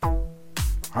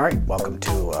All right, welcome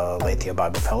to Aletheia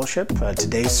Bible Fellowship.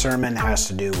 Today's sermon has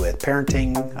to do with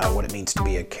parenting, what it means to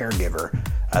be a caregiver,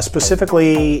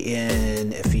 specifically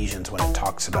in Ephesians when it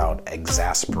talks about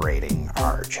exasperating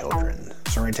our children.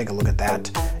 So we're going to take a look at that.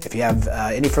 If you have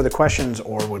any further questions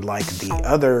or would like the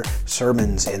other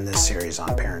sermons in this series on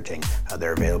parenting,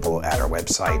 they're available at our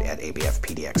website at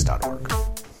abfpdx.org.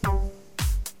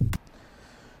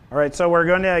 All right, so we're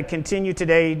going to continue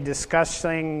today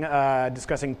discussing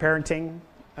parenting.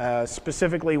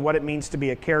 Specifically what it means to be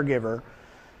a caregiver.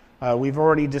 We've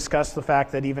already discussed the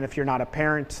fact that even if you're not a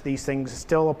parent, these things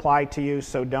still apply to you,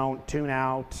 so don't tune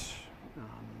out.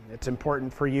 It's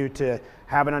important for you to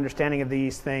have an understanding of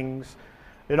these things.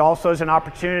 It also is an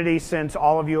opportunity, since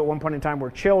all of you at one point in time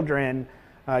were children,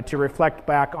 to reflect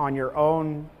back on your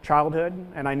own childhood.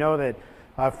 And I know that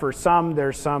for some,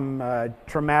 there's some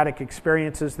traumatic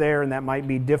experiences there, and that might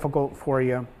be difficult for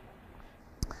you.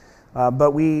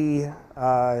 But we,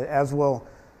 as we'll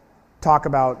talk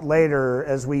about later,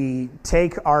 as we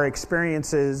take our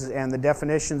experiences and the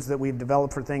definitions that we've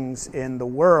developed for things in the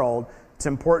world, it's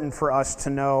important for us to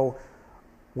know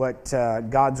what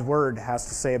God's Word has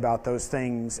to say about those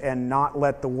things and not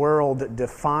let the world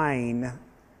define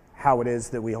how it is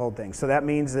that we hold things. So that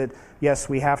means that, yes,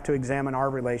 we have to examine our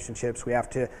relationships, we have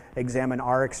to examine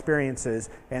our experiences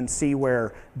and see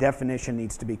where definition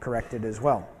needs to be corrected as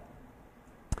well.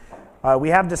 We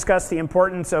have discussed the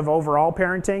importance of overall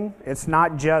parenting. It's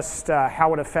not just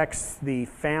how it affects the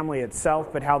family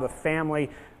itself, but how the family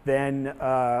then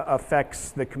affects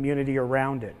the community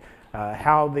around it.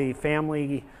 How the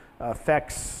family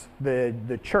affects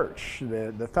the church,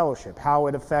 the fellowship. How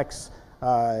it affects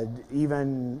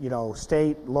even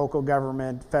state, local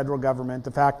government, federal government. The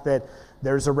fact that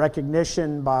there's a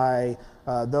recognition by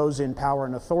those in power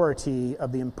and authority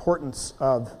of the importance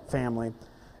of family.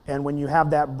 And when you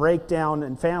have that breakdown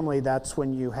in family, that's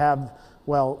when you have,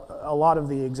 a lot of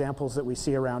the examples that we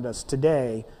see around us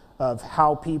today of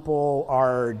how people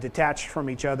are detached from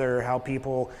each other, how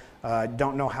people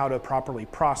don't know how to properly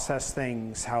process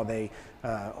things, how they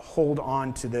hold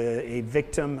on to a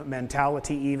victim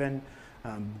mentality even.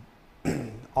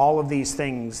 All of these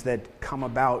things that come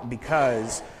about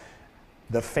because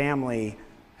the family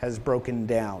has broken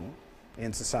down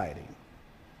in society.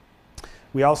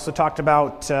 We also talked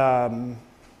about the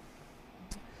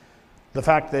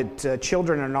fact that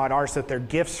children are not ours, that they're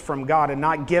gifts from God, and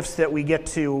not gifts that we get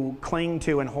to cling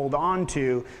to and hold on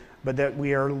to, but that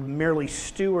we are merely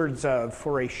stewards of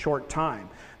for a short time.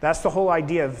 That's the whole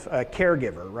idea of a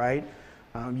caregiver, right?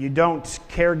 You don't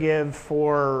caregive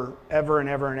for ever and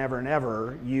ever and ever and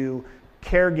ever. You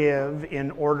caregive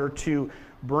in order to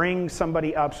bring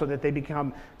somebody up so that they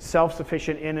become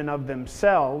self-sufficient in and of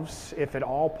themselves, if at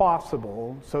all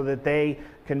possible, so that they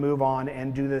can move on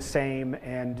and do the same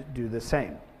and do the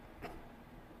same.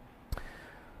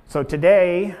 So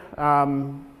today,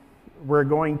 we're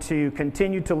going to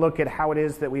continue to look at how it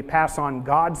is that we pass on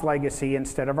God's legacy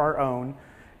instead of our own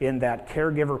in that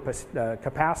caregiver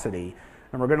capacity.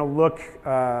 And we're going to look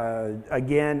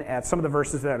again at some of the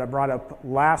verses that I brought up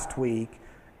last week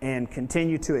and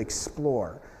continue to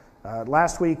explore.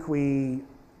 Last week we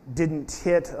didn't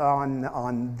hit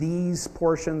on these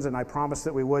portions, and I promised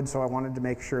that we would, so I wanted to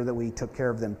make sure that we took care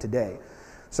of them today.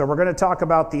 So we're going to talk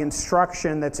about the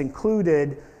instruction that's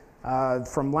included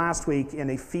from last week in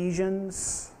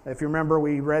Ephesians. If you remember,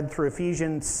 we read through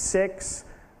Ephesians 6,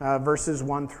 verses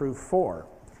 1 through 4.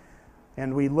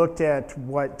 And we looked at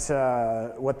what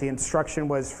the instruction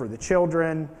was for the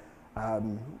children,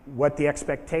 what the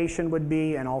expectation would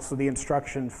be, and also the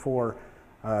instruction for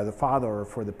the father or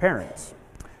for the parents.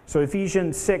 So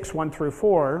Ephesians 6, 1 through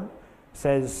 4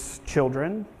 says,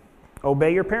 "Children,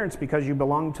 obey your parents because you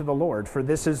belong to the Lord, for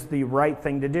this is the right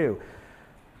thing to do.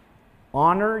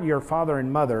 Honor your father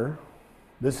and mother.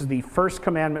 This is the first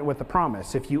commandment with a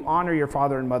promise. If you honor your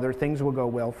father and mother, things will go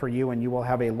well for you, and you will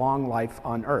have a long life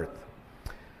on earth.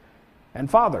 And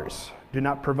fathers, do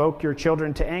not provoke your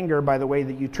children to anger by the way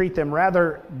that you treat them.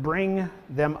 Rather, bring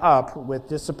them up with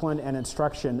discipline and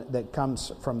instruction that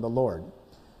comes from the Lord."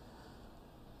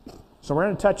 So we're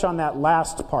going to touch on that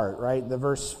last part, right? The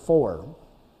verse 4.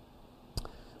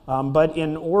 But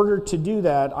in order to do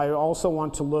that, I also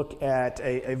want to look at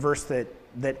a verse that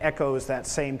echoes that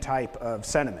same type of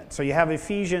sentiment. So you have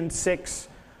Ephesians 6,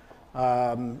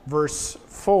 verse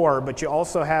 4, but you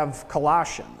also have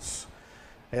Colossians.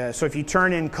 So if you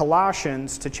turn in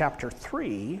Colossians to chapter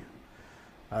 3,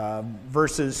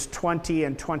 verses 20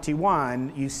 and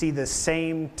 21, you see the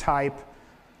same type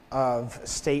of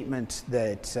statement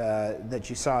that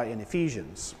you saw in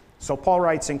Ephesians. So Paul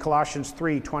writes in Colossians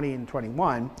 3, 20 and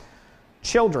 21,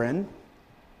 "Children,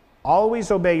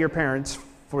 Always obey your parents,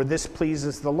 for this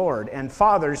pleases the Lord. And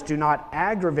fathers, do not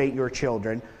aggravate your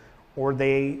children, or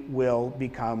they will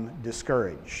become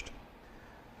discouraged.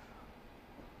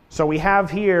 So we have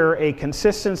here a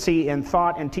consistency in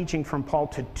thought and teaching from Paul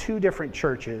to two different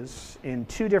churches in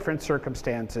two different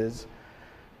circumstances,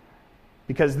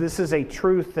 because this is a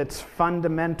truth that's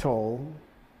fundamental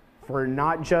for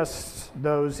not just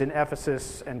those in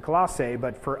Ephesus and Colossae,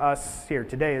 but for us here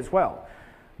today as well.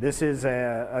 This is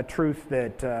a truth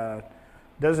that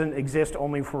doesn't exist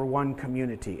only for one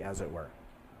community, as it were.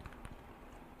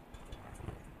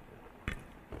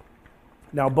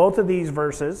 Now, both of these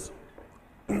verses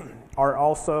are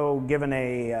also given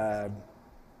a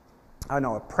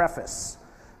preface.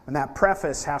 And that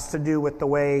preface has to do with the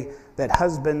way that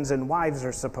husbands and wives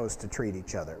are supposed to treat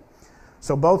each other.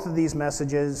 So both of these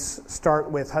messages start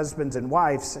with husbands and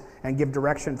wives and give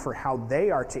direction for how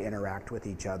they are to interact with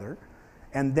each other.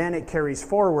 And then it carries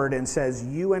forward and says,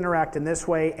 you interact in this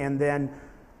way, and then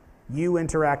you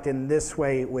interact in this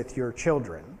way with your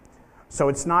children. So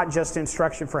it's not just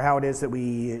instruction for how it is that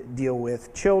we deal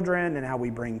with children and how we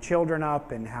bring children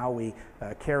up and how we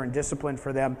care and discipline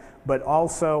for them, but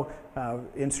also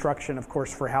instruction, of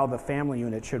course, for how the family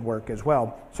unit should work as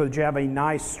well, so that you have a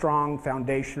nice, strong,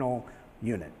 foundational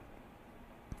unit.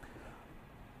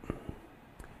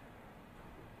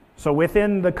 So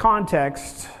within the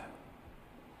context,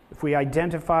 if we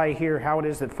identify here how it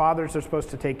is that fathers are supposed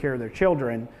to take care of their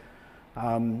children,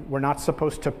 we're not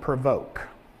supposed to provoke.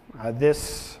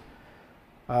 This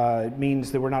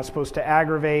means that we're not supposed to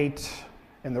aggravate,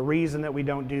 and the reason that we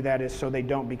don't do that is so they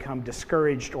don't become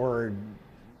discouraged or,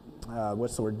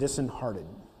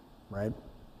 disheartened, right?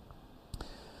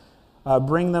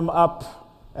 Bring them up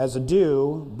as a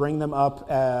due, bring them up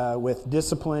with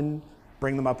discipline,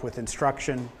 bring them up with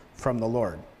instruction from the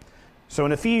Lord. So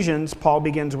in Ephesians, Paul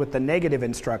begins with the negative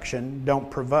instruction, don't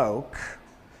provoke.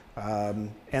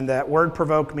 And that word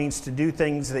provoke means to do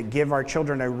things that give our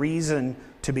children a reason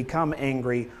to become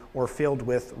angry or filled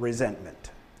with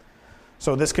resentment.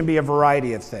 So this can be a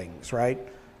variety of things, right?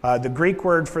 The Greek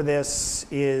word for this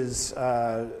is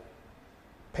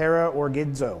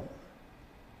paraorgizo.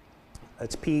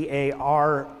 It's Parorgizo.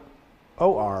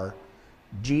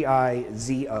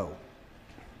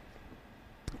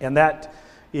 And that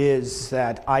is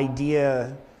that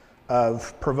idea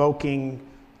of provoking,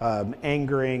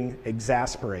 angering,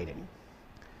 exasperating.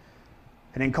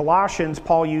 And in Colossians,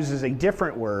 Paul uses a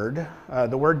different word.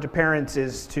 The word to parents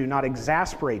is to not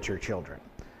exasperate your children.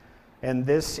 And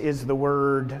this is the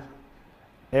word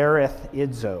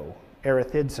erethizo.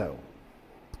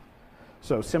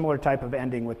 So similar type of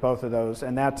ending with both of those,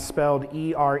 and that's spelled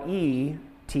E-R-E-T-H-I-Z-O.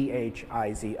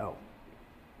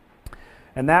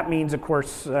 And that means, of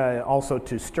course, also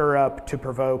to stir up, to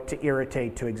provoke, to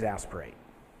irritate, to exasperate.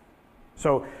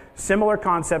 So similar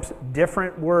concepts,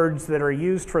 different words that are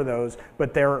used for those,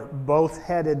 but they're both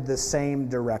headed the same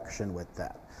direction with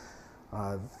that.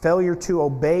 Failure to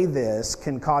obey this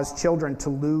can cause children to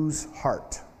lose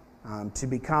heart, to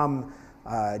become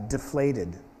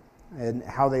deflated in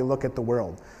how they look at the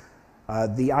world.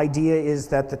 The idea is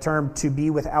that the term to be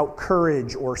without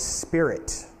courage or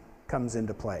spirit comes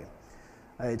into play.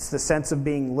 It's the sense of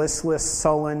being listless,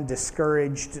 sullen,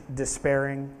 discouraged,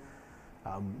 despairing.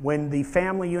 When the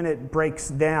family unit breaks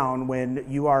down, when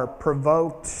you are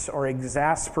provoked or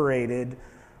exasperated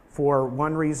for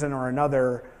one reason or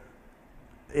another,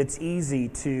 it's easy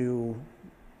to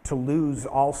lose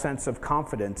all sense of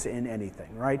confidence in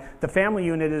anything, right? The family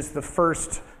unit is the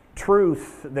first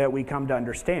truth that we come to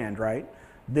understand, right?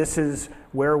 This is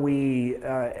where we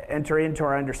enter into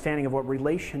our understanding of what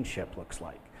relationship looks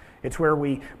like. It's where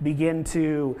we begin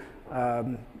to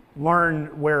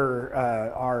learn where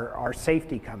our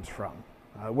safety comes from,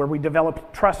 where we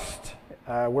develop trust,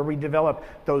 where we develop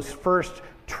those first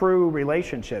true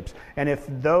relationships. And if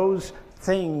those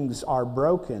things are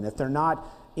broken, if they're not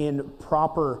in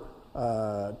proper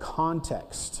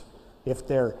context, if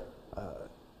they're,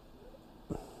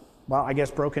 I guess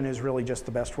broken is really just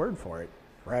the best word for it,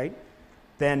 right?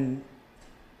 Then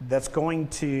that's going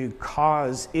to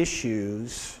cause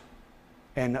issues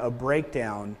and a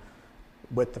breakdown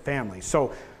with the family.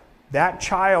 So that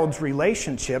child's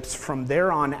relationships from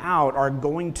there on out are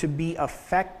going to be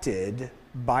affected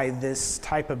by this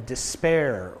type of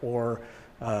despair or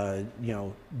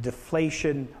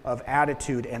deflation of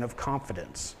attitude and of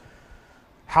confidence.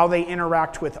 How they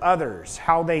interact with others,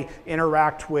 how they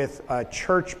interact with a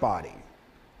church body,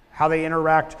 how they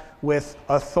interact with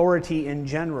authority in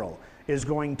general is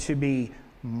going to be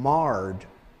marred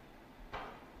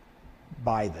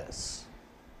by this.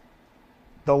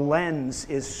 The lens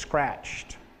is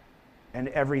scratched. and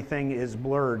everything is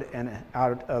blurred and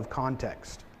out of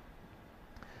context.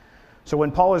 So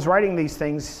when Paul is writing these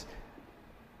things,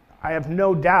 I have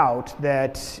no doubt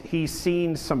that he's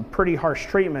seen some pretty harsh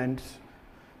treatment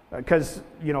because,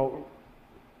 you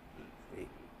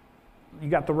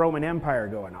got the Roman Empire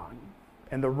going on.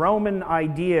 And the Roman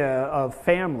idea of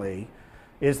family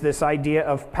is this idea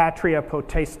of patria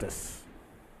potestas,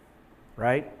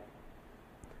 right?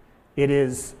 It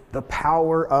is the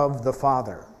power of the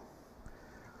Father.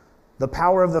 The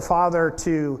power of the Father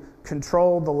to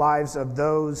control the lives of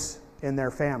those in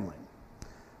their family.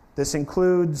 This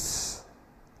includes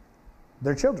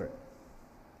their children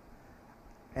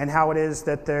and how it is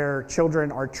that their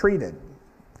children are treated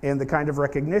and the kind of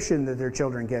recognition that their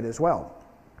children get as well.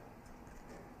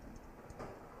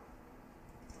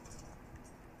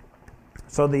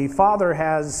 So the father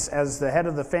has, as the head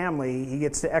of the family, he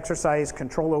gets to exercise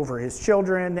control over his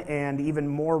children and even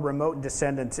more remote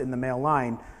descendants in the male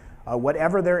line,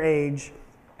 whatever their age,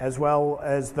 as well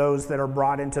as those that are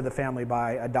brought into the family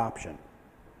by adoption.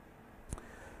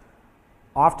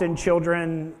 Often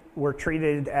children were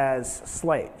treated as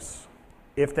slaves.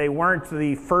 If they weren't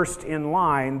the first in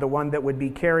line, the one that would be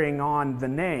carrying on the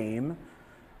name,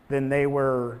 then they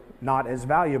were not as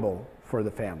valuable for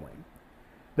the family.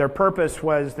 Their purpose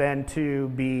was then to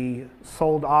be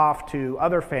sold off to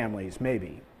other families,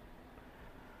 maybe,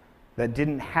 that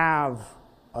didn't have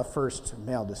a first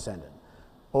male descendant,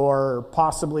 or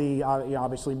possibly,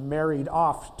 obviously, married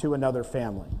off to another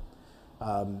family.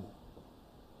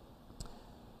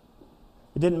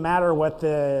 It didn't matter what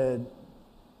the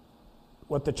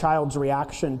child's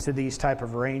reaction to these type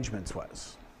of arrangements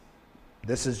was.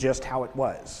 This is just how it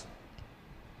was.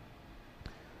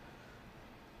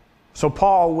 So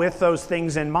Paul, with those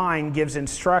things in mind, gives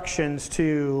instructions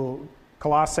to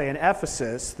Colossae and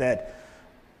Ephesus that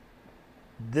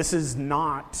this is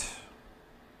not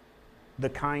the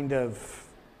kind of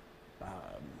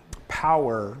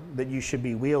power that you should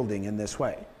be wielding in this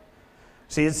way.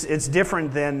 See, it's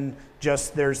different than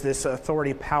just there's this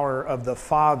authority power of the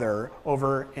Father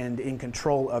over and in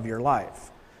control of your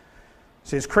life.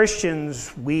 See, as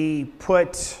Christians, we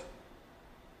put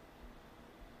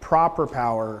proper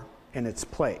power in its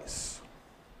place.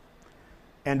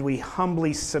 And we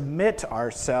humbly submit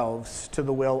ourselves to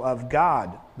the will of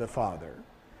God the Father.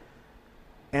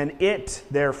 And it,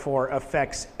 therefore,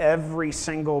 affects every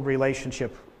single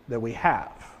relationship that we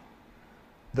have.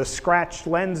 The scratched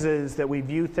lenses that we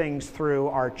view things through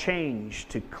are changed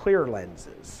to clear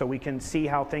lenses so we can see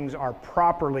how things are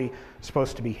properly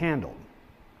supposed to be handled.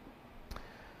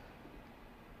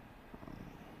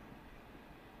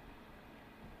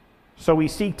 So we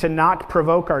seek to not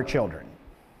provoke our children.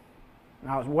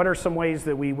 Now, what are some ways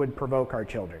that we would provoke our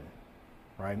children,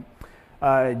 right?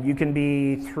 You can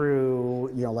be through,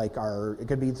 it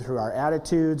could be through our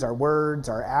attitudes, our words,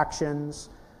 our actions.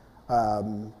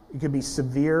 It could be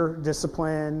severe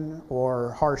discipline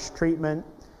or harsh treatment,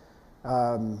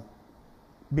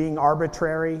 being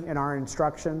arbitrary in our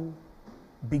instruction,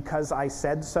 because I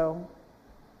said so.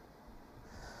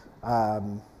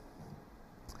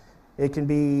 It can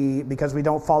be because we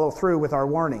don't follow through with our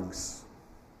warnings,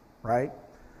 right?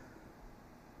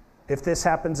 If this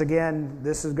happens again,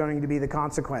 this is going to be the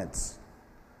consequence.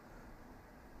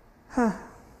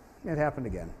 It happened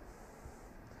again.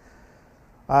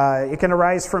 It can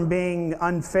arise from being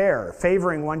unfair,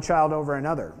 favoring one child over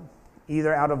another,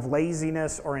 either out of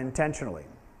laziness or intentionally.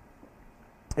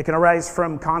 It can arise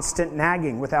from constant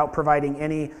nagging without providing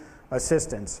any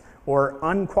assistance, or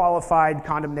unqualified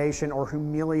condemnation or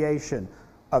humiliation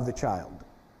of the child.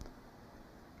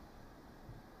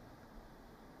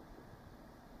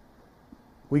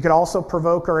 We could also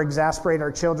provoke or exasperate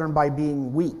our children by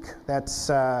being weak. That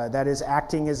is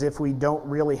acting as if we don't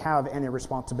really have any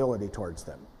responsibility towards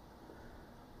them.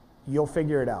 You'll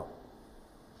figure it out.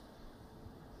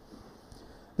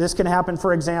 This can happen,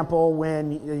 for example,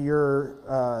 when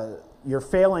you're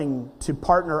failing to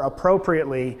partner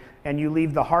appropriately and you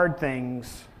leave the hard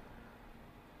things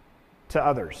to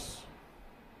others.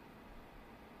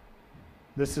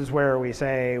 This is where we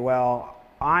say, well,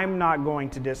 I'm not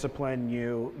going to discipline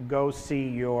you. Go see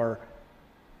your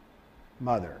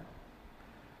mother.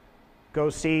 Go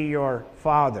see your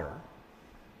father.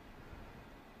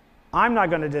 I'm not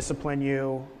going to discipline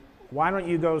you. Why don't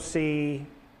you go see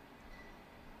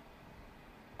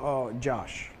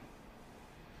Josh?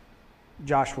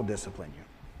 Josh will discipline you.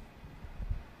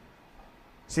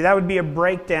 See, that would be a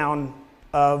breakdown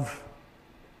of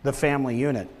the family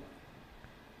unit.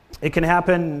 It can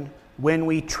happen when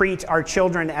we treat our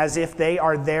children as if they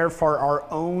are there for our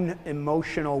own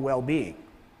emotional well-being,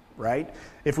 right?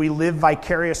 If we live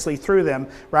vicariously through them,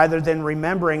 rather than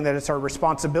remembering that it's our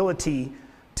responsibility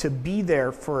to be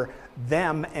there for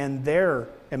them and their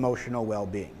emotional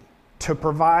well-being, to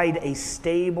provide a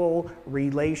stable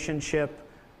relationship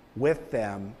with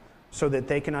them so that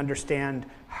they can understand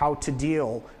how to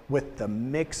deal with the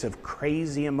mix of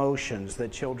crazy emotions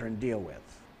that children deal with.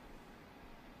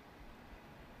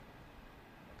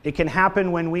 It can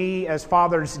happen when we, as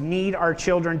fathers, need our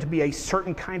children to be a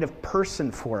certain kind of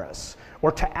person for us,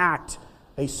 or to act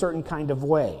a certain kind of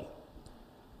way.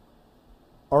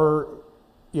 Or,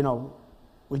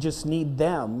 we just need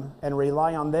them and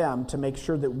rely on them to make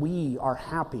sure that we are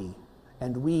happy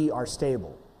and we are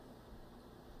stable.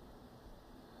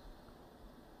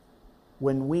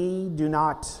 When we do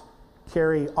not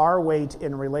carry our weight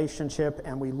in relationship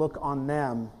and we look on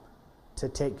them to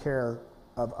take care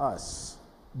of us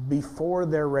before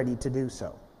they're ready to do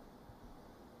so.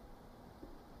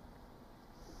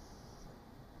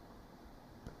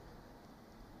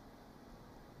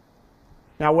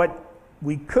 Now, what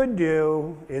we could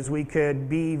do is we could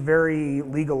be very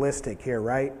legalistic here,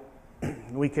 right?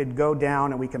 We could go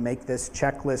down and we can make this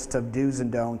checklist of do's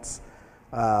and don'ts.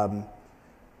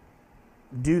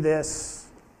 Do this,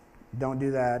 don't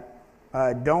do that.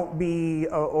 Don't be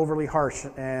overly harsh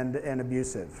and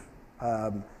abusive.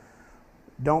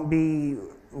 Don't be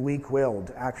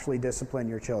weak-willed. Actually discipline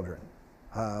your children.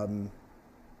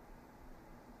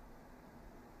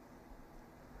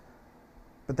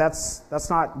 But that's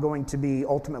not going to be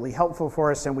ultimately helpful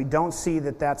for us, and we don't see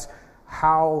that that's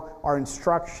how our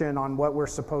instruction on what we're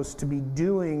supposed to be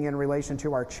doing in relation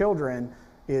to our children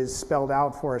is spelled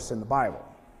out for us in the Bible.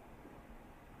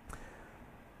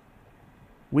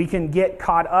 We can get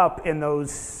caught up in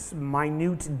those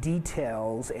minute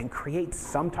details and create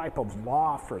some type of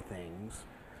law for things,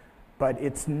 but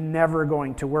it's never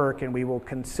going to work, and we will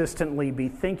consistently be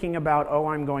thinking about,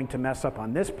 I'm going to mess up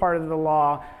on this part of the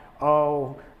law.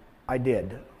 I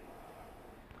did.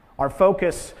 Our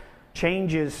focus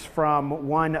changes from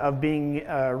one of being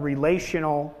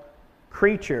relational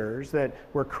creatures that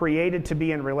were created to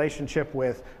be in relationship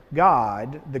with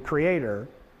God, the Creator.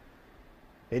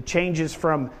 It changes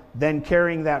from then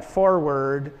carrying that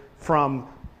forward from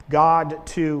God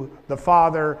to the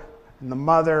father and the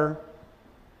mother,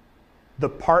 the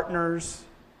partners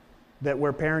that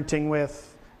we're parenting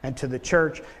with, and to the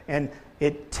church. And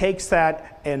it takes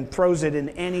that and throws it in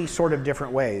any sort of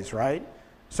different ways, right?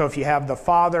 So if you have the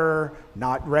father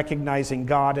not recognizing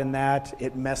God in that,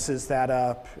 it messes that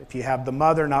up. If you have the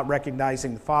mother not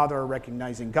recognizing the father or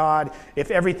recognizing God,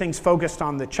 if everything's focused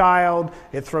on the child,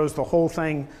 it throws the whole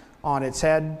thing on its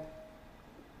head.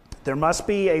 There must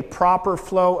be a proper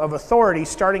flow of authority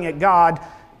starting at God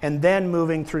and then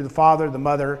moving through the father, the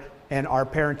mother, and our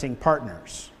parenting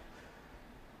partners.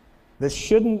 This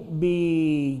shouldn't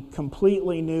be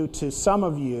completely new to some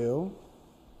of you,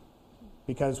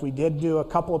 because we did do a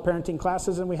couple of parenting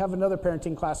classes and we have another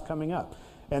parenting class coming up.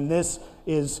 And this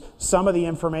is some of the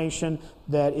information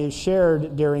that is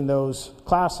shared during those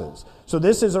classes. So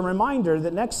this is a reminder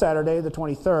that next Saturday, the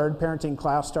 23rd, parenting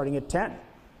class starting at 10.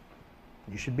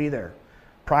 You should be there.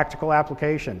 Practical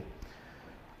application.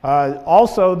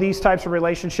 Also, these types of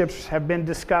relationships have been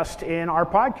discussed in our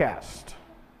podcast.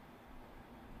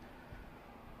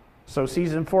 So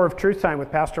season 4 of Truth Time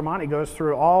with Pastor Monty goes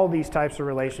through all these types of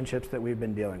relationships that we've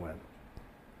been dealing with.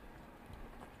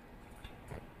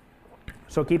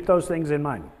 So keep those things in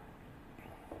mind.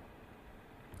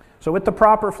 So with the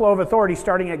proper flow of authority,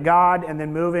 starting at God and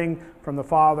then moving from the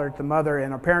father to the mother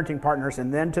and our parenting partners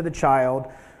and then to the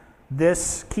child,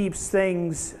 this keeps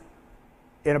things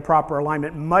in a proper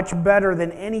alignment much better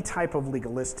than any type of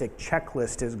legalistic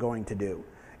checklist is going to do.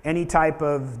 Any type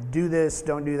of do this,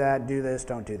 don't do that, do this,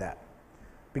 don't do that.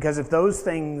 Because if those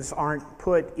things aren't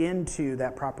put into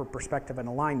that proper perspective and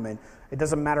alignment, it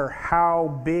doesn't matter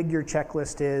how big your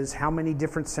checklist is, how many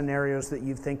different scenarios that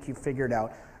you think you've figured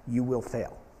out, you will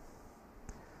fail.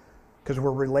 Because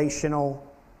we're relational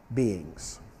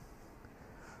beings.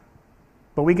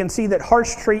 But we can see that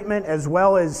harsh treatment as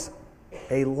well as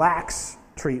a lax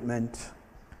treatment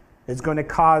is going to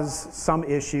cause some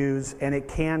issues, and it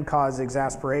can cause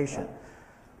exasperation.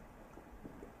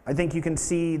 I think you can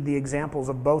see the examples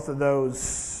of both of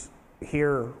those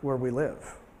here where we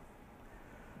live.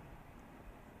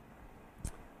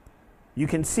 You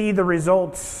can see the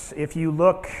results if you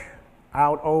look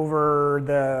out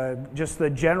over just the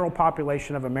general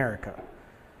population of America.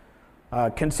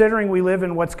 Considering we live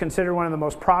in what's considered one of the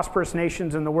most prosperous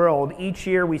nations in the world, each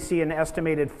year we see an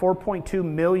estimated 4.2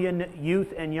 million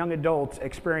youth and young adults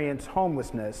experience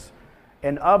homelessness,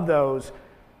 and of those,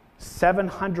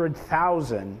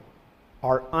 700,000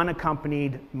 are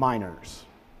unaccompanied minors.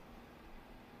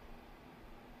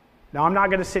 Now, I'm not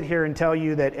going to sit here and tell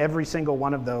you that every single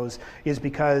one of those is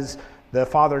because the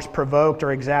fathers provoked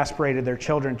or exasperated their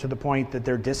children to the point that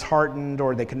they're disheartened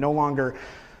or they can no longer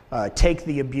take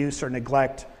the abuse or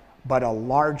neglect, but a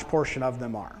large portion of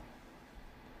them are.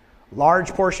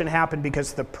 Large portion happened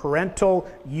because the parental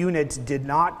units did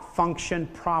not function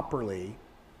properly.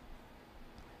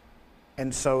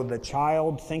 And so the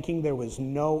child, thinking there was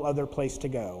no other place to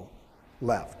go,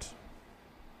 left.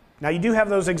 Now, you do have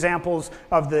those examples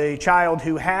of the child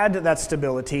who had that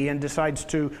stability and decides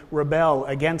to rebel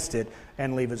against it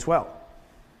and leave as well.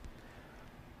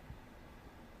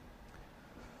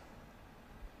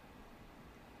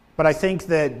 But I think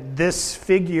that this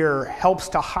figure helps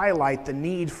to highlight the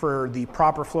need for the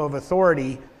proper flow of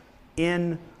authority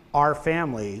in our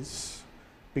families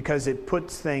because it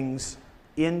puts things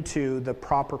into the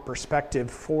proper perspective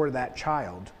for that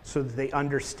child so that they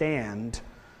understand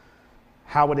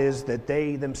how it is that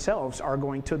they themselves are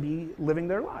going to be living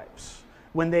their lives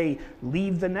when they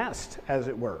leave the nest, as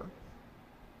it were.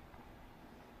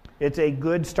 It's a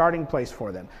good starting place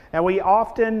for them. And we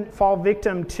often fall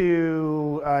victim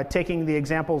to taking the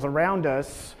examples around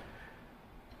us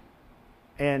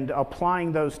and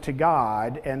applying those to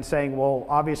God and saying, well,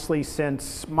 obviously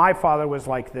since my father was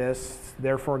like this,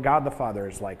 therefore God the Father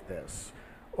is like this.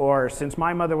 Or since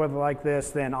my mother was like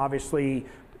this, then obviously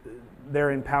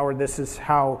they're empowered, this is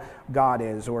how God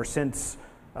is. Or since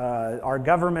our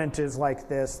government is like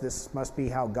this must be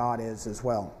how God is as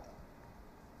well.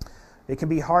 It can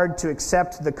be hard to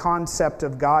accept the concept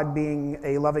of God being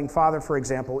a loving father, for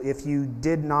example, if you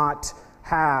did not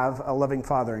have a loving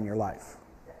father in your life.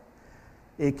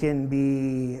 It can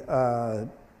be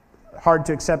hard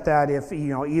to accept that if,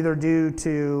 either due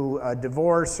to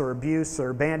divorce or abuse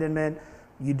or abandonment,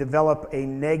 you develop a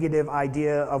negative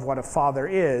idea of what a father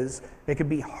is. It can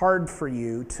be hard for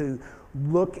you to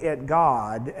look at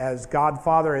God as God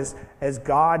Father, as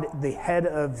God, the head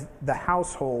of the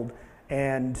household,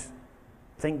 and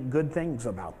think good things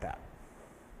about that.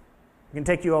 It can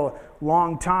take you a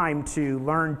long time to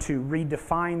learn to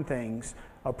redefine things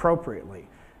appropriately.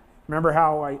 Remember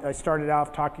how I started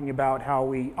off talking about how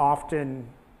we often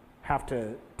have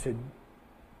to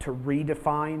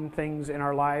redefine things in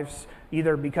our lives,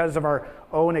 either because of our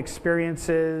own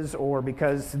experiences or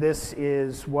because this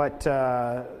is what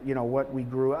what we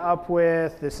grew up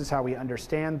with. This is how we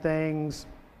understand things.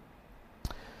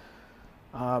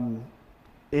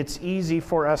 It's easy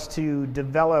for us to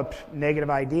develop negative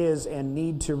ideas and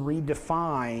need to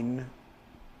redefine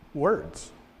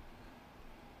words.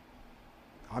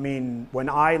 I mean, when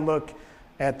I look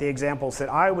at the examples that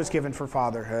I was given for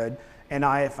fatherhood, and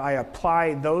if I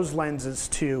apply those lenses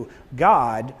to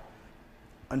God,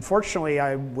 unfortunately,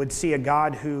 I would see a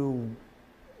God who,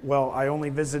 I only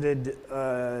visited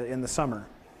in the summer.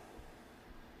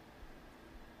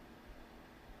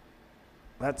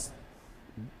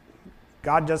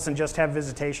 God doesn't just have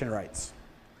visitation rights.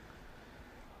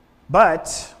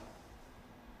 But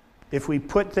if we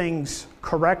put things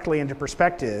correctly into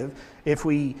perspective, if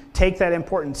we take that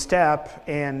important step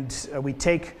and we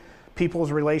take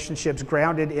people's relationships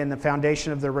grounded in the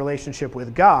foundation of their relationship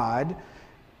with God,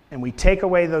 and we take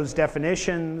away those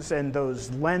definitions and those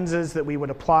lenses that we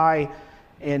would apply,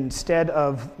 instead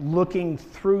of looking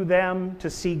through them to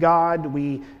see God,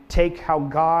 we take how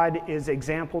God is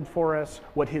exampled for us,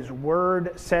 what His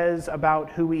Word says about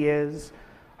who He is,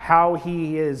 how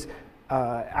He is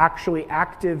actually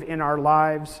active in our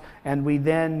lives, and we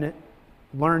then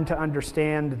learn to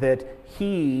understand that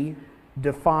He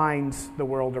defines the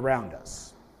world around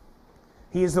us.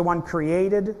 He is the one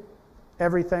created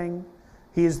everything.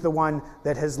 He is the one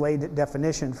that has laid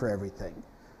definition for everything.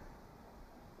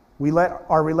 We let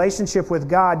our relationship with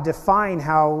God define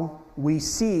how we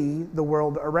see the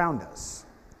world around us.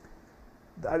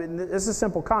 I mean, it's a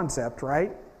simple concept,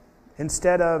 right?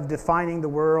 Instead of defining the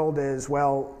world as,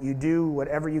 you do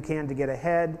whatever you can to get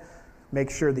ahead, make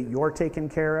sure that you're taken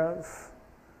care of,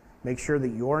 make sure that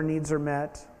your needs are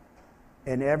met,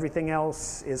 and everything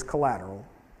else is collateral.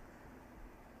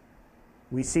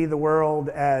 We see the world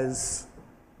as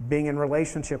being in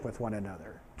relationship with one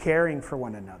another, caring for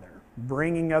one another,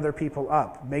 bringing other people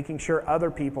up, making sure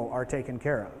other people are taken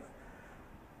care of.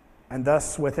 And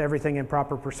thus, with everything in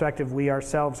proper perspective, we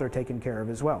ourselves are taken care of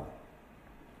as well.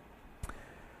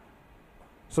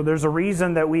 So there's a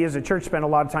reason that we as a church spend a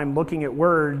lot of time looking at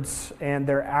words and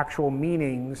their actual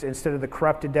meanings instead of the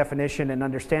corrupted definition and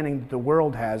understanding that the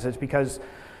world has. It's because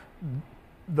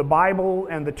the Bible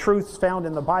and the truths found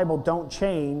in the Bible don't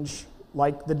change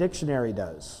like the dictionary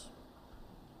does.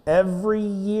 Every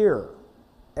year,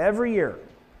 Every year,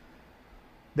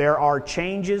 there are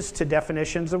changes to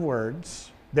definitions of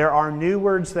words. There are new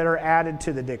words that are added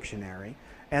to the dictionary.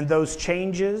 And those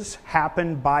changes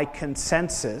happen by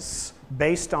consensus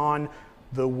based on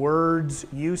the word's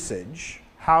usage,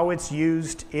 how it's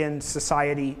used in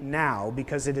society now,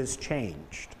 because it has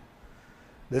changed.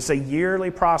 This is a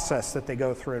yearly process that they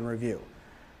go through and review.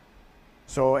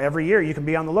 So every year you can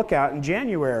be on the lookout. In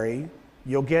January,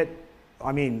 you'll get,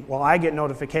 I get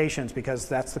notifications because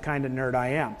that's the kind of nerd I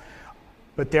am.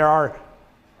 But there are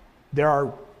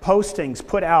postings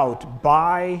put out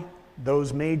by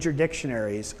those major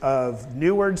dictionaries of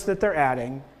new words that they're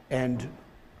adding and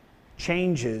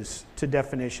changes to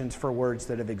definitions for words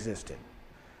that have existed.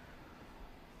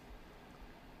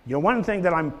 One thing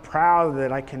that I'm proud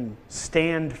that I can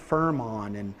stand firm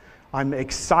on and I'm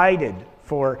excited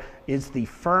for is the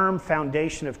firm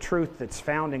foundation of truth that's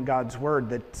found in God's Word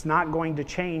that's not going to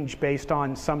change based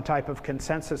on some type of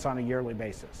consensus on a yearly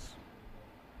basis.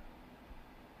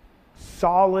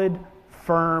 Solid,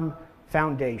 firm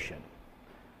foundation.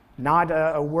 Not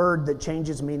a word that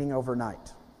changes meaning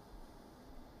overnight.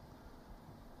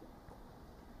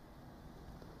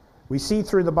 We see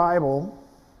through the Bible,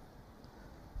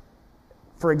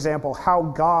 for example, how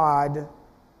God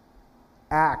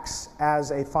acts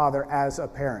as a father, as a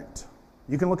parent.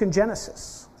 You can look in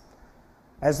Genesis.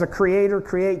 As the Creator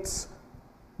creates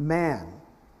man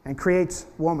and creates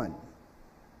woman,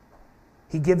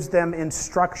 He gives them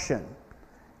instruction,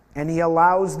 and He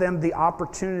allows them the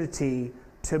opportunity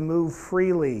to move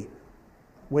freely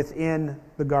within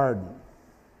the garden.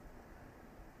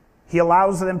 He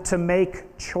allows them to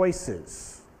make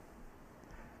choices.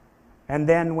 And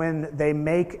then when they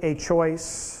make a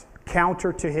choice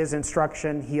counter to His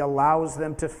instruction, He allows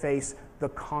them to face the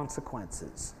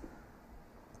consequences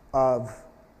of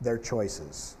their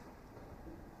choices.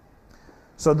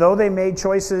 So though they made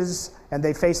choices and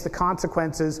they faced the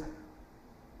consequences,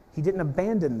 He didn't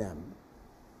abandon them.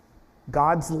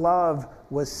 God's love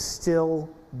was still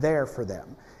there for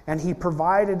them. And He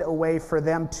provided a way for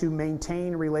them to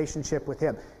maintain relationship with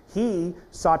Him. He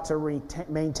sought to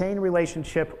maintain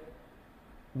relationship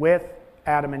with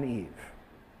Adam and Eve.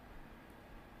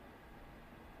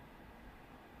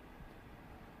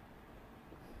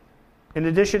 In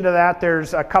addition to that,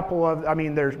 there's a couple of,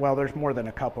 there's more than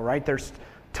a couple, right? There's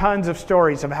tons of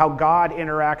stories of how God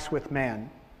interacts with man,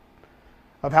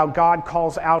 of how God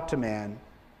calls out to man,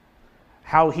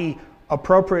 how He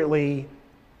appropriately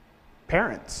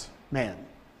parents man.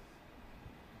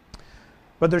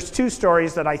 But there's two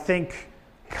stories that I think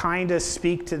kind of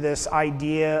speak to this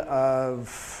idea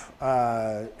of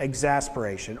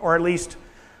exasperation, or at least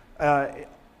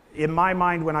in my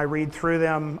mind, when I read through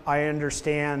them, I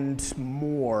understand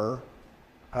more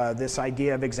this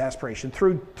idea of exasperation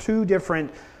through two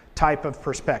different type of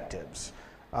perspectives.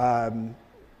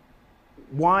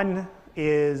 One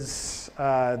is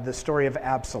the story of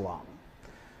Absalom.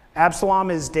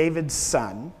 Absalom is David's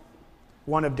son,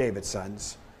 one of David's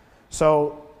sons.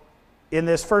 So in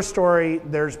this first story,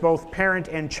 there's both parent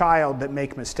and child that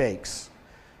make mistakes.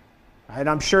 And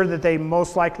I'm sure that they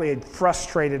most likely had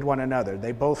frustrated one another.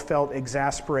 They both felt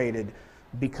exasperated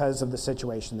because of the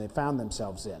situation they found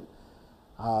themselves in.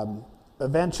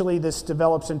 Eventually, this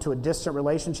develops into a distant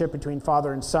relationship between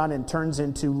father and son and turns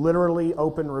into literally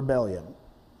open rebellion.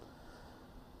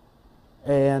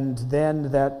 And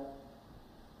then that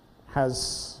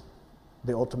has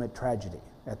the ultimate tragedy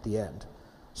at the end.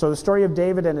 So the story of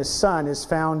David and his son is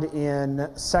found in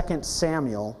 2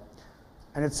 Samuel.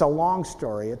 And it's a long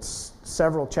story. It's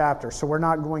several chapters, so we're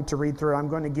not going to read through it. I'm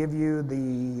going to give you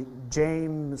the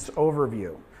James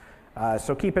overview.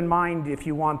 So keep in mind, if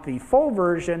you want the full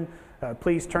version,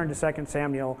 please turn to 2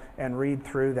 Samuel and read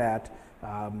through that.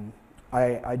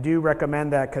 I do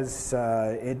recommend that because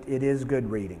it is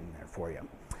good reading there for you.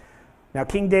 Now,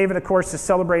 King David, of course, is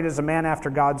celebrated as a man after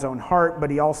God's own heart, but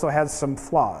he also has some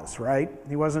flaws, right?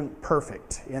 He wasn't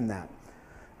perfect in that.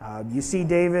 You see,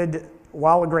 David,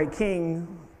 while a great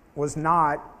king, was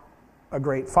not a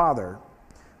great father.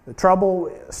 The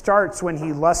trouble starts when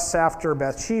he lusts after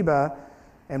Bathsheba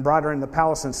and brought her in the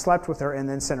palace and slept with her and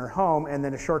then sent her home, and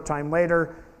then a short time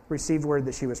later received word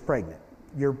that she was pregnant.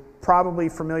 You're probably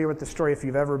familiar with the story if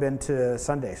you've ever been to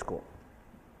Sunday school.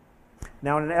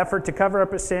 Now, in an effort to cover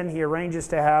up his sin, he arranges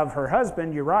to have her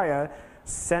husband, Uriah,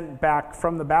 sent back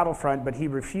from the battlefront, but he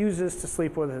refuses to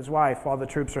sleep with his wife while the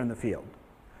troops are in the field.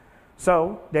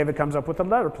 So David comes up with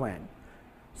another plan.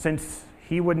 Since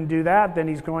he wouldn't do that, then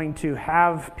he's going to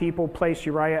have people place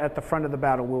Uriah at the front of the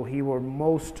battle where he will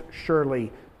most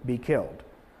surely be killed.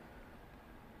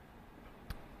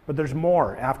 But there's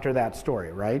more after that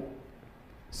story, right?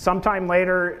 Sometime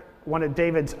later, one of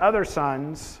David's other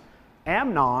sons,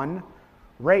 Amnon,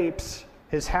 rapes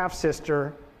his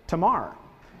half-sister Tamar.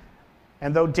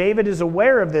 And though David is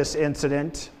aware of this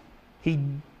incident, he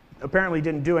apparently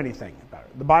didn't do anything about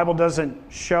it. The Bible doesn't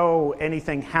show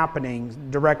anything happening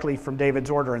directly from David's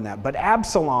order in that. But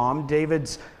Absalom,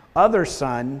 David's other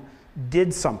son,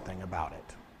 did something about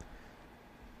it.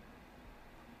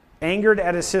 Angered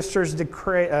at his sister's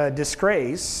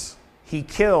disgrace, he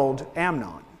killed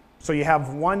Amnon. So you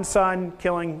have one son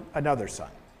killing another son.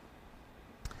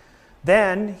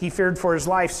 Then he feared for his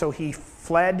life, so he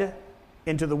fled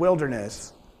into the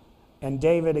wilderness. And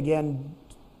David, again,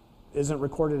 isn't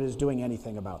recorded as doing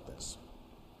anything about this.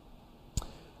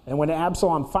 And when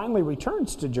Absalom finally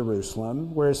returns to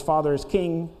Jerusalem, where his father is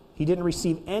king, he didn't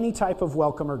receive any type of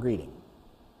welcome or greeting.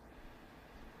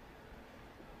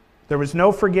 There was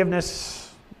no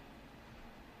forgiveness.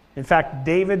 In fact,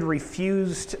 David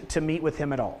refused to meet with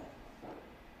him at all.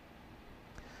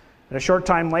 And a short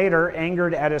time later,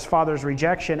 angered at his father's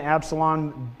rejection,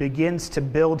 Absalom begins to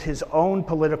build his own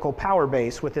political power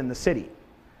base within the city.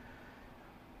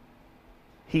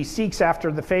 He seeks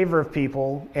after the favor of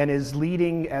people and is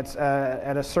leading, at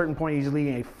a certain point, he's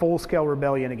leading a full-scale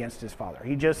rebellion against his father.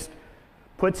 He just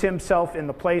puts himself in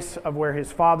the place of where his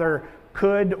father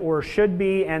could or should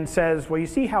be and says, well, you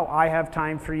see how I have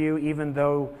time for you even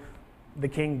though the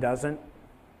king doesn't?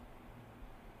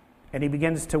 And he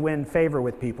begins to win favor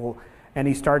with people, and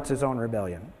he starts his own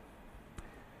rebellion.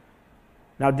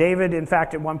 Now, David, in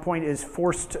fact, at one point is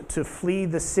forced to flee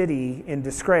the city in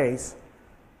disgrace,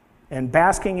 and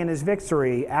basking in his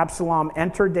victory, Absalom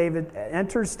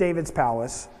enters David's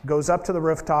palace, goes up to the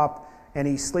rooftop, and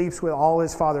he sleeps with all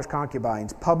his father's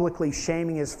concubines, publicly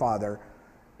shaming his father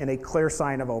in a clear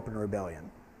sign of open rebellion.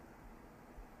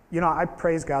 You know, I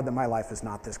praise God that my life is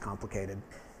not this complicated.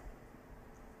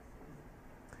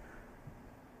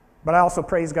 But I also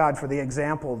praise God for the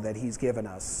example that he's given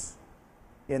us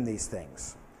in these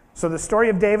things. So the story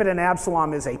of David and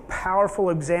Absalom is a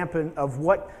powerful example of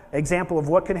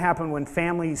what can happen when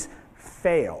families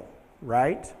fail,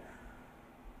 right?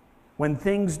 When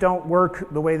things don't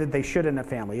work the way that they should in a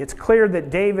family. It's clear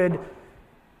that David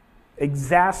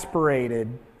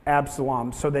exasperated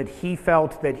Absalom so that he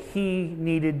felt that he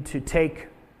needed to take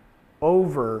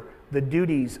over the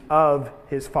duties of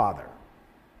his father.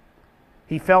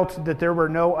 He felt that there were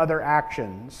no other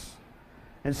actions.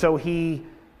 And so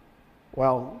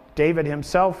David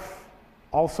himself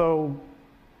also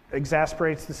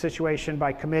exasperates the situation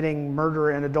by committing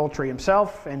murder and adultery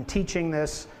himself and teaching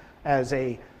this as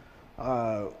a,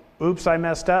 oops, I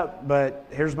messed up, but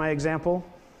here's my example.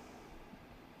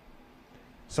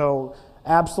 So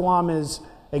Absalom is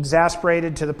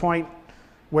exasperated to the point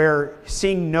where,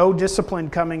 seeing no discipline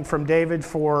coming from David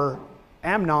for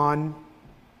Amnon,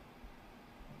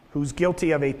 who's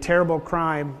guilty of a terrible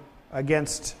crime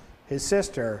against his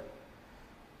sister,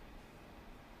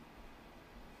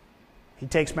 he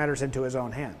takes matters into his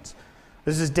own hands.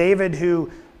 This is David who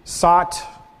sought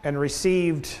and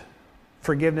received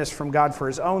forgiveness from God for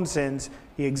his own sins.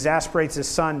 He exasperates his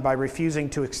son by refusing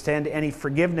to extend any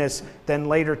forgiveness then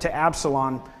later to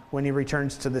Absalom when he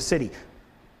returns to the city,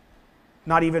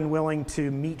 not even willing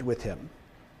to meet with him.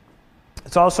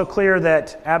 It's also clear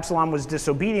that Absalom was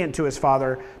disobedient to his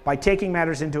father by taking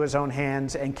matters into his own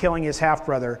hands and killing his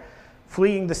half-brother,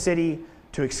 fleeing the city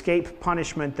to escape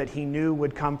punishment that he knew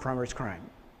would come from his crime.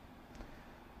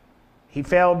 He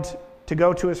failed to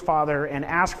go to his father and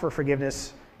ask for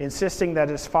forgiveness, insisting that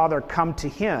his father come to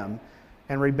him,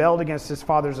 and rebelled against his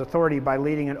father's authority by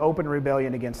leading an open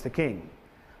rebellion against the king.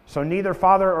 So neither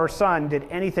father or son did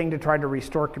anything to try to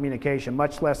restore communication,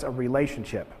 much less a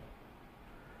relationship.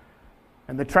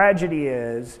 And the tragedy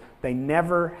is they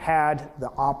never had the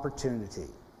opportunity.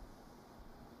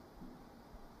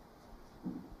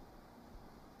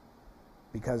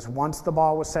 Because once the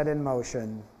ball was set in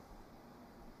motion,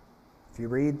 if you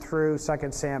read through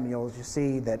 2 Samuel, you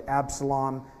see that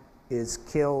Absalom is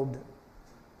killed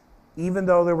even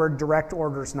though there were direct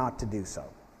orders not to do so.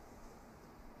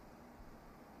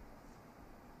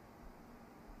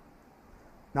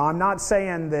 Now, I'm not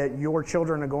saying that your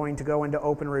children are going to go into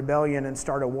open rebellion and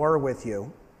start a war with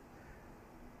you,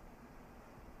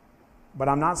 but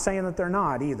I'm not saying that they're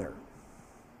not either.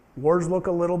 Wars look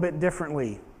a little bit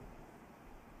differently.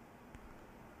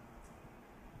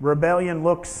 Rebellion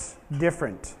looks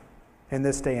different in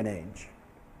this day and age.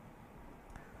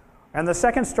 And the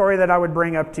second story that I would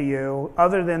bring up to you,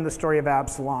 other than the story of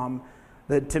Absalom,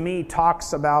 that to me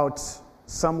talks about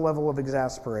some level of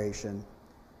exasperation,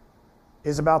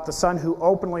 is about the son who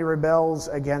openly rebels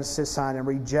against his son and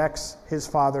rejects his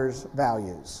father's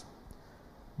values.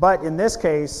 But in this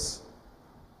case,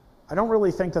 I don't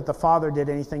really think that the father did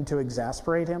anything to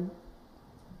exasperate him.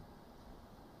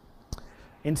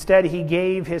 Instead, he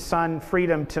gave his son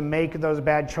freedom to make those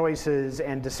bad choices,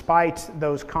 and despite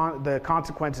the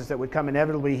consequences that would come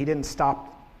inevitably, he didn't stop.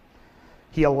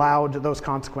 He allowed those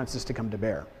consequences to come to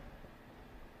bear.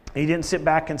 He didn't sit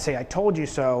back and say, "I told you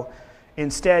so."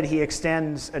 Instead, he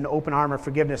extends an open arm of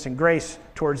forgiveness and grace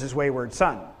towards his wayward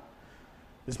son.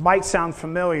 This might sound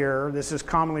familiar. This is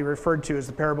commonly referred to as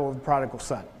the parable of the prodigal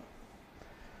son.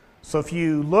 So if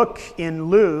you look in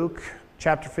Luke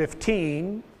chapter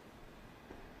 15,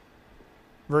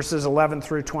 verses 11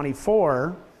 through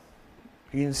 24,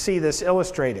 you can see this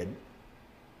illustrated.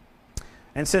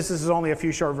 And since this is only a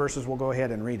few short verses, we'll go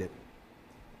ahead and read it.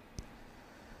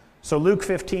 So Luke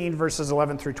 15, verses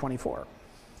 11 through 24.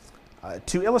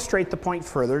 To illustrate the point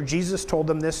further, Jesus told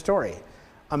them this story.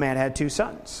 A man had 2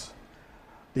 sons.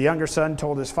 The younger son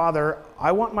told his father,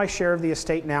 "I want my share of the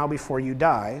estate now before you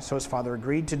die." So his father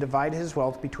agreed to divide his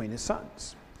wealth between his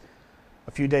sons.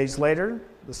 A few days later,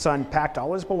 the son packed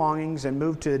all his belongings and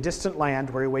moved to a distant land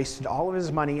where he wasted all of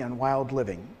his money on wild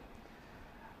living.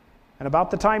 And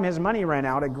about the time his money ran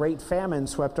out, a great famine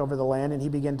swept over the land and he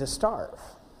began to starve.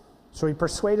 So he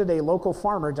persuaded a local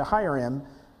farmer to hire him,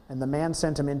 and the man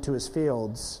sent him into his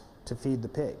fields to feed the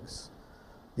pigs.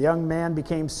 The young man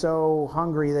became so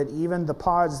hungry that even the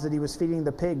pods that he was feeding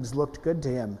the pigs looked good to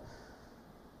him,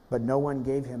 but no one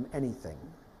gave him anything.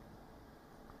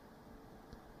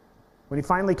 When he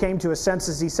finally came to his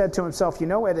senses, he said to himself, "You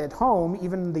know, at home,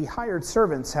 even the hired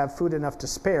servants have food enough to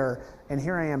spare, and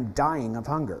here I am dying of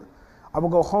hunger. I will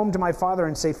go home to my father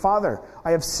and say, 'Father,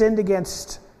 I have sinned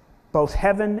against both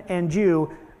heaven and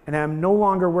you, and I am no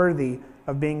longer worthy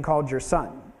of being called your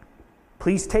son.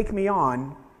 Please take me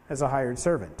on as a hired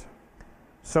servant.'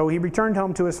 So he returned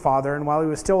home to his father, and while he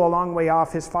was still a long way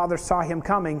off, his father saw him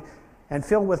coming, and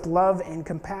filled with love and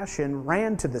compassion,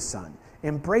 ran to the son,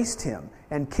 embraced him,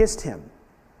 and kissed him.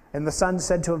 And the son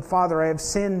said to him, 'Father, I have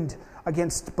sinned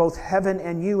against both heaven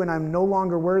and you, and I am no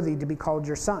longer worthy to be called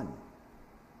your son.'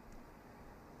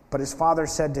 But his father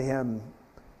said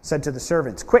to the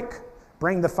servants, 'Quick,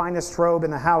 bring the finest robe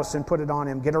in the house and put it on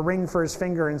him. Get a ring for his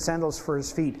finger and sandals for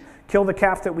his feet. Kill the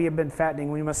calf that we have been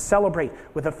fattening. We must celebrate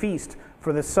with a feast,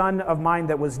 for the son of mine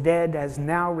that was dead has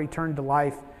now returned to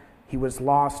life. He was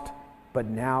lost, but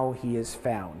now he is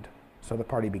found.' So the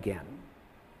party began."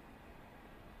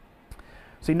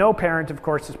 See, no parent, of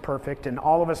course, is perfect, and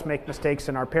all of us make mistakes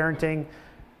in our parenting.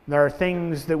 There are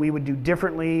things that we would do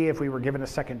differently if we were given a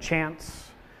second chance.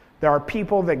 There are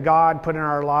people that God put in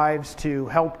our lives to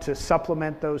help to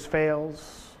supplement those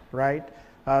fails, right?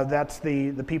 That's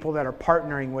the people that are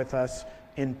partnering with us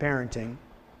in parenting.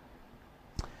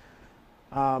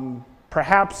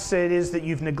 Perhaps it is that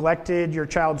you've neglected your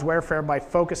child's welfare by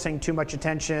focusing too much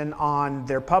attention on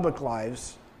their public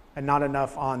lives and not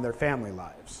enough on their family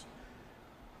lives.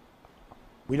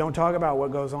 We don't talk about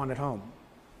what goes on at home.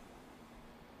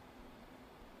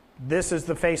 This is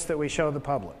the face that we show the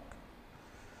public.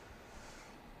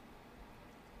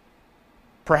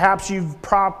 Perhaps you've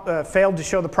failed to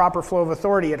show the proper flow of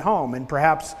authority at home, and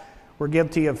perhaps we're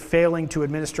guilty of failing to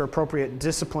administer appropriate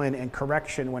discipline and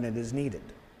correction when it is needed.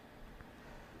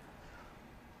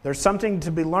 There's something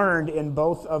to be learned in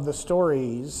both of the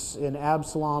stories, in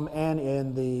Absalom and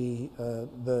in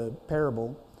the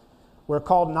parable. We're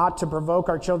called not to provoke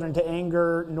our children to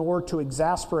anger, nor to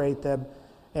exasperate them.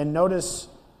 And notice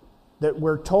that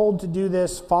we're told to do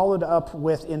this, followed up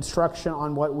with instruction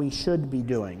on what we should be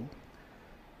doing.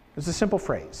 It's a simple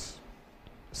phrase.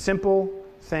 Simple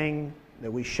thing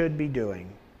that we should be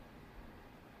doing.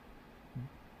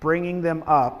 Bringing them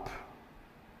up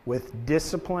with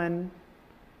discipline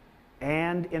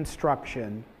and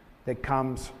instruction that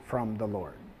comes from the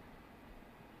Lord.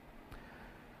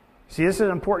 See, this is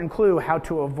an important clue how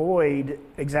to avoid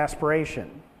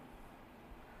exasperation.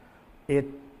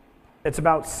 It's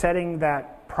about setting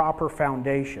that proper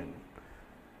foundation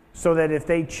so that if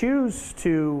they choose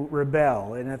to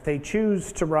rebel and if they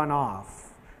choose to run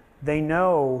off, they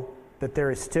know that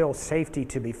there is still safety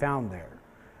to be found there.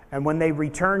 And when they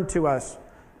return to us,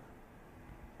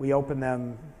 we open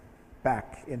them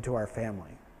back into our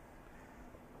family.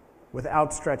 With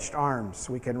outstretched arms,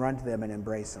 we can run to them and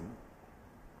embrace them.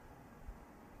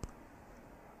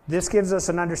 This gives us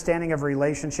an understanding of a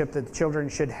relationship that the children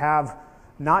should have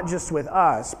not just with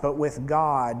us, but with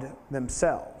God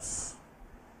themselves.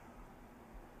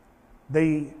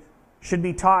 They should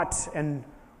be taught and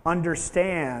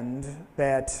understand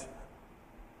that,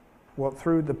 well,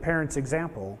 through the parents'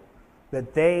 example,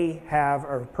 that they have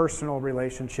a personal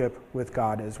relationship with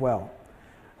God as well.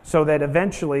 so that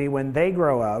eventually when they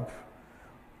grow up,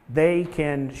 they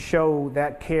can show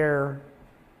that care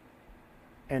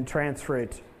and transfer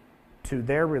it to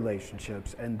their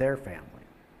relationships and their family.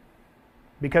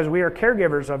 Because we are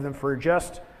caregivers of them for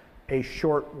just a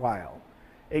short while.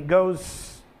 It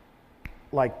goes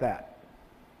like that.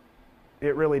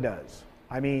 It really does.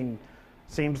 I mean,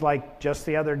 seems like just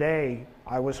the other day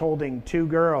I was holding 2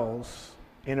 girls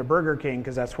in a Burger King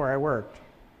because that's where I worked.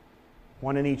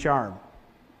 One in each arm.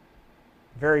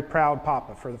 Very proud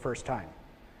papa for the first time.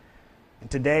 And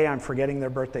today I'm forgetting their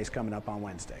birthday's coming up on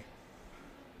Wednesday.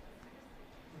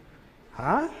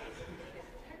 Huh?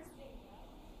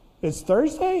 It's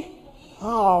Thursday?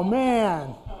 Oh,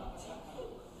 man.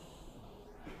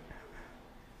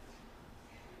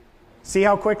 See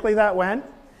how quickly that went?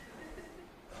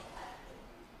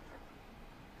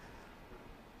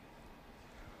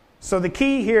 So the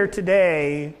key here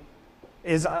today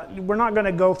is we're not going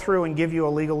to go through and give you a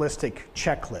legalistic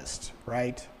checklist,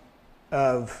 right,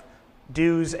 of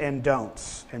do's and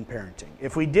don'ts in parenting.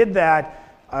 If we did that,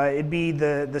 it'd be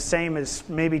the same as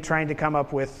maybe trying to come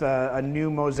up with a new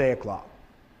Mosaic law.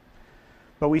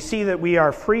 But we see that we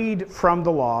are freed from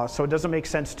the law, so it doesn't make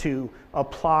sense to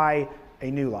apply a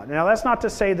new law. Now, that's not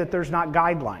to say that there's not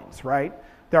guidelines, right?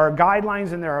 There are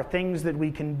guidelines and there are things that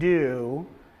we can do,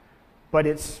 but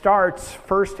it starts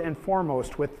first and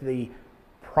foremost with the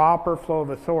proper flow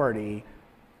of authority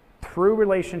through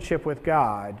relationship with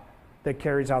God that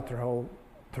carries out through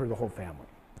the whole family.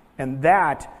 And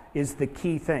that is the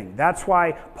key thing. That's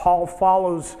why Paul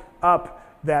follows up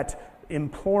that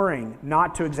imploring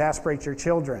not to exasperate your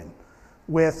children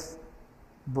with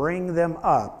bring them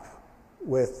up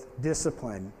with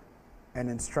discipline and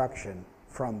instruction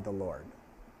from the Lord.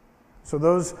 So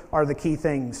those are the key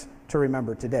things to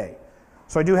remember today.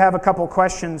 So I do have a couple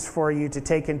questions for you to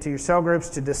take into your cell groups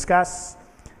to discuss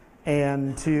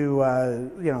and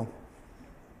to,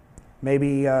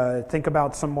 maybe think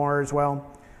about some more as well.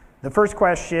 The first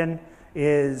question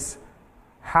is,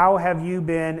 how have you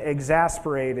been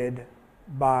exasperated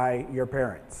by your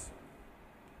parents?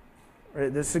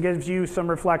 This gives you some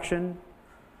reflection.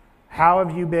 How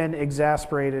have you been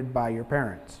exasperated by your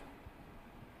parents?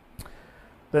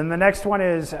 Then the next one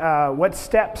is, what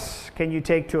steps can you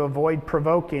take to avoid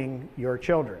provoking your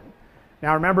children?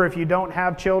 Now remember, if you don't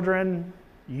have children,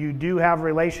 you do have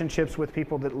relationships with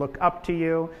people that look up to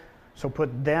you, so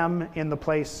put them in the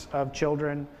place of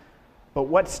children. But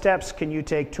what steps can you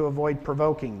take to avoid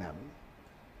provoking them?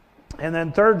 And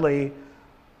then thirdly,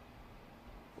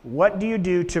 what do you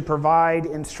do to provide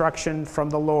instruction from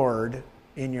the Lord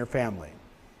in your family?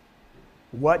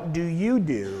 What do you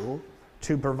do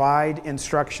to provide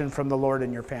instruction from the Lord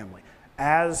in your family,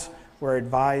 as we're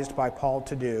advised by Paul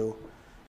to do